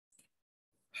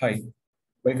Hi,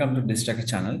 welcome to Digital Rakesh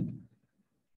channel.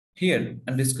 Here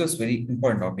I'll discuss very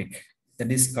important topic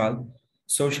that is called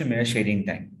social media sharing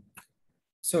time.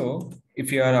 So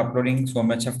if you are uploading so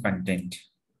much of content,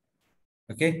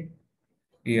 okay,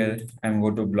 here I'm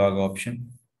going to blog option.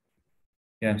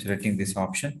 Here I'm selecting this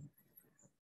option.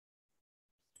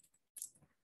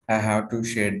 I have to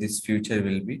share this future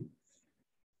will be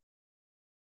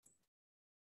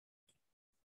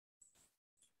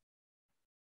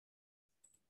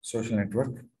social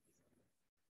network.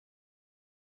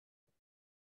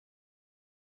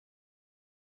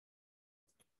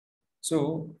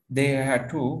 So they had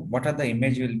to what are the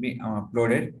image will be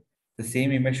uploaded, the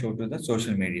same image show to the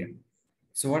social media.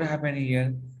 So what happened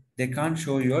here? They can't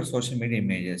show your social media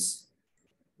images.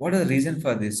 What is the reason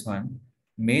for this one?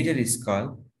 Major is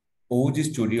called OG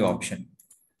Studio option.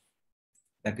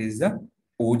 That is the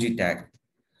OG tag.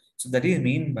 So that is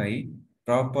mean by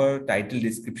proper title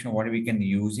description. What we can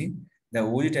use in the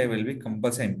OG tag will be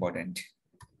compulsory important.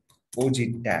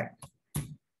 OG tag.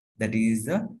 That is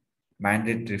the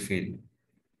mandatory field.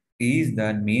 Is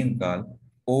the main called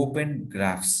open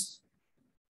graphs.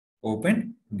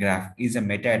 Open graph is a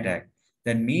meta tag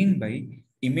that mean by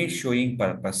image showing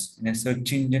purpose in a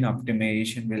search engine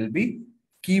optimization will be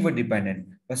keyword dependent,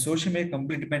 but social media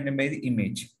completely dependent by the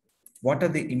image. What are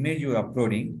the image you are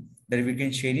uploading that we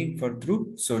can sharing for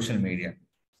through social media?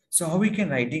 So how we can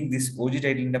writing this OG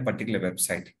title in a particular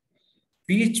website?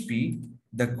 PHP,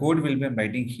 the code will be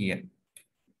writing here.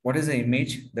 What is the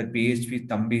image? The PHP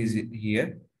thumb is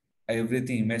here.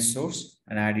 Everything image source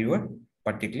and add your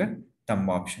particular thumb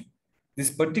option. This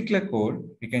particular code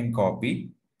you can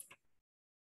copy.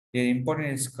 Here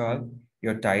important is called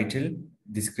your title,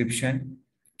 description,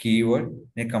 keyword,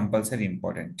 and compulsory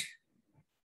important.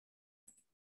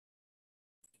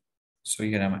 So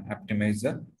here I'm optimize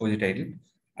the OG title.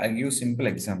 I'll give simple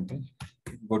example.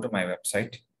 Go to my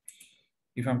website.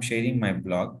 If I'm sharing my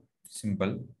blog,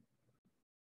 simple.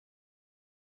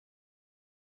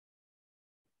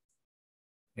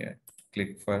 Here,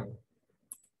 click for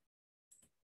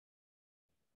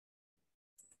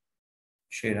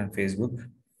share on Facebook.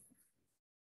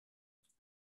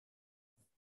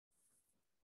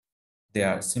 They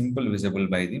are simple visible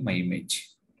by the my image.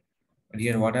 But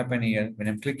here what happened here, when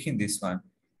I'm clicking this one,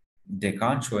 they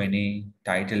can't show any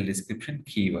title, description,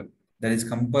 keyword. That is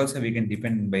compulsory, we can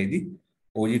depend by the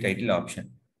OG title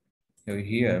option. So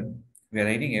here, we are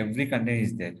writing every content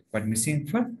is there, but missing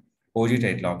for OG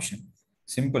title option.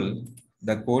 Simple,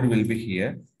 the code will be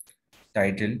here.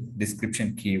 Title,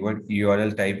 description, keyword,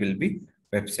 URL type will be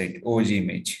website, OG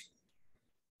image.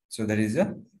 So that is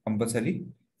a compulsory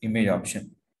image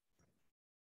option.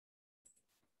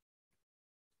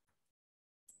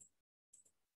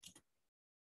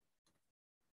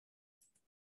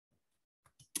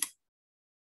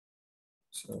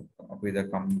 So copy the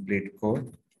complete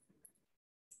code,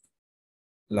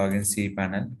 login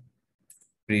cPanel,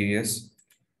 previous,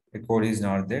 the code is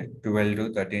not there, 12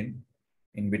 to 13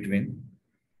 in between.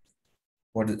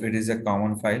 It is a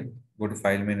common file, go to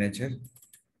file manager.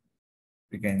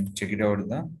 We can check it out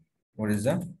what is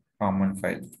the common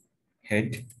file.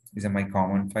 Head is my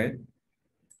common file.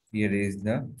 Here is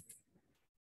the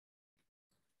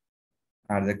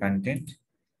add the content,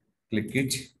 click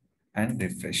it and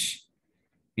refresh.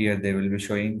 Here they will be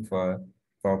showing for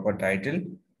proper title,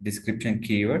 description,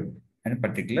 keyword, and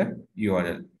particular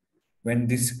URL. When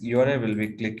this URL will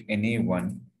be click any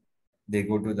one, they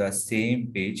go to the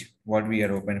same page what we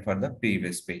are open for the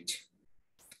previous page.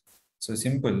 So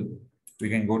simple, we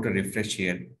can go to refresh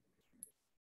here.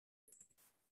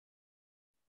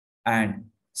 And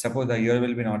suppose the URL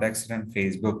will be not accessed on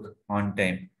Facebook on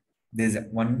time. There's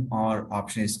one more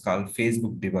option is called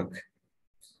Facebook debug.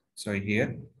 So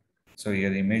here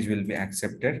the image will be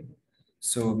accepted.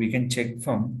 So we can check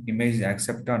from image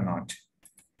accept or not.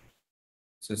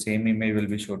 So same image will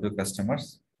be shown to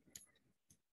customers.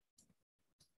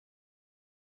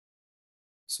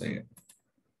 So yeah,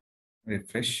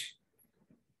 refresh.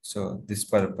 So this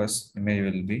purpose image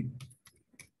will be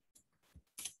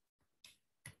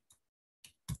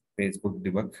Facebook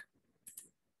debug.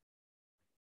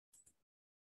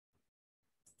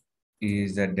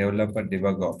 Is the developer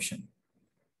debug option.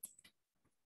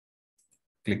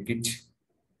 Click it.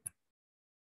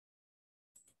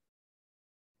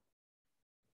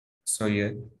 So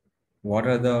here, what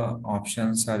are the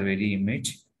options are very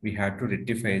image? We have to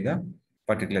rectify the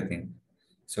particular thing.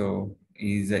 So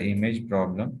is the image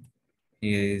problem.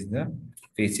 Here is the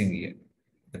facing here.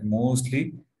 But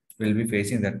mostly will be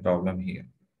facing that problem here.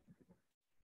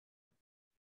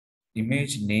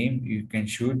 Image name you can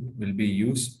shoot will be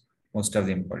used most of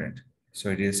the important. So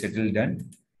it is settled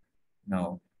done.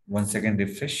 Now, 1 second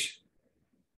refresh,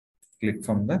 click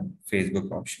from the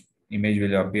Facebook option. Image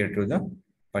will appear to the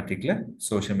particular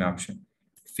social media option.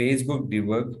 Facebook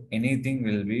debug, anything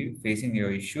will be facing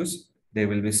your issues. They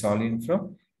will be solving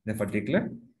from the particular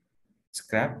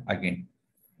scrap again.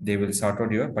 They will sort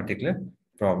out your particular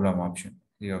problem option.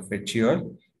 You fetch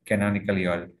your canonical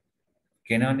URL.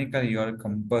 Canonical URL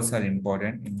compass are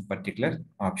important in particular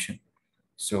option.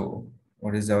 So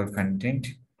what is our content?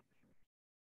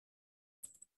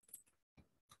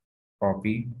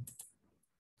 Copy,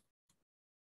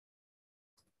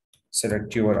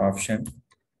 select your option.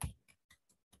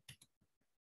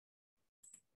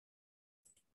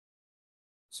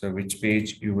 So which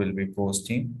page you will be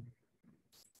posting,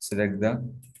 select the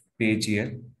page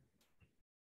here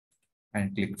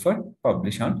and click for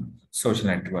publish on social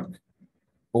network.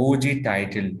 OG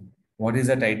title. What is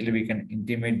the title? We can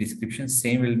intimate description.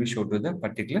 Same will be shown to the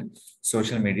particular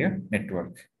social media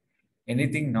network.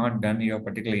 Anything not done your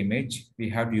particular image, we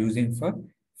have using for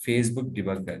Facebook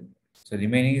debugger. So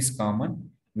remaining is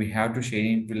common. We have to share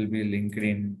it will be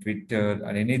LinkedIn, Twitter, or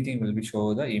anything will be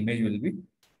show the image will be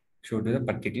show to the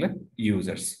particular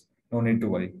users. No need to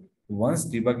worry. Once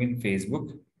debug in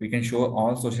Facebook, we can show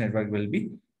all social network will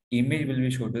be image will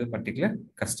be shown to the particular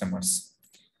customers.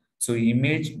 So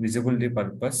image visibility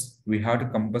purpose, we have to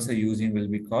compass a using will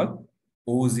be called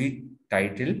OZ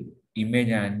title, image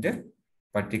and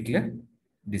particular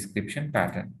description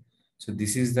pattern. So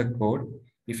this is the code.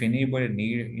 If anybody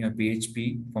need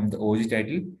PHP from the OG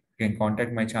title, you can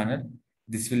contact my channel.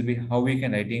 This will be how we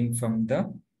can writing from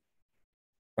the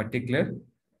particular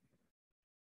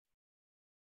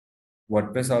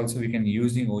WordPress also we can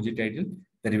using OG title.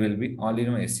 There will be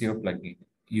all-in-one SEO plugin.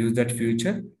 Use that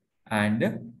feature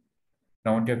and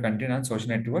promote your content on social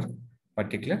network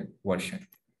particular version.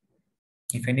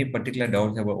 If any particular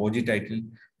doubts about OG title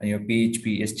and your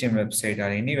PHP, HTML website or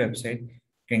any website, you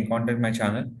can contact my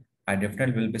channel. I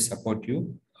definitely will be support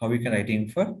you how we can writing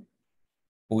for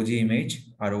OG image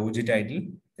or OG title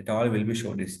that all will be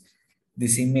showed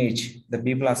this image. The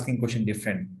people asking question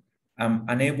different. I'm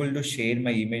unable to share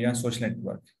my image on social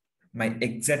network. My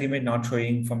exact image not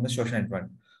showing from the social network.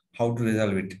 How to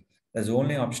resolve it? There's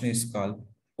only option is called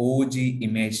OG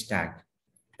image tag.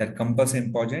 That compass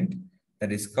important.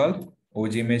 That is called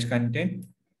OG image content,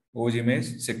 OG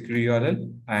image secure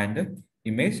URL, and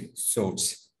image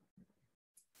source.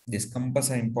 This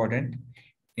compass are important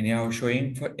in your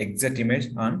showing for exact image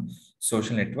on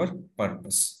social network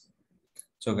purpose.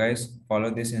 So guys, follow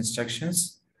these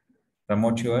instructions,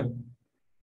 promote your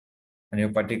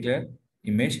particular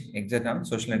image exact on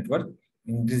social network,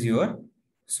 increase your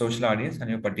social audience on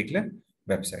your particular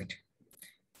website.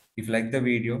 If you like the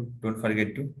video, don't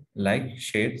forget to like,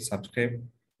 share, subscribe.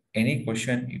 Any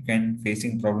question you can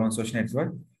facing problem on social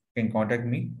network, you can contact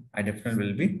me. I definitely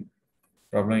will be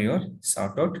problem your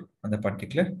sort out on the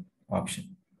particular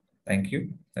option. Thank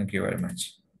you. Thank you very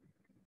much.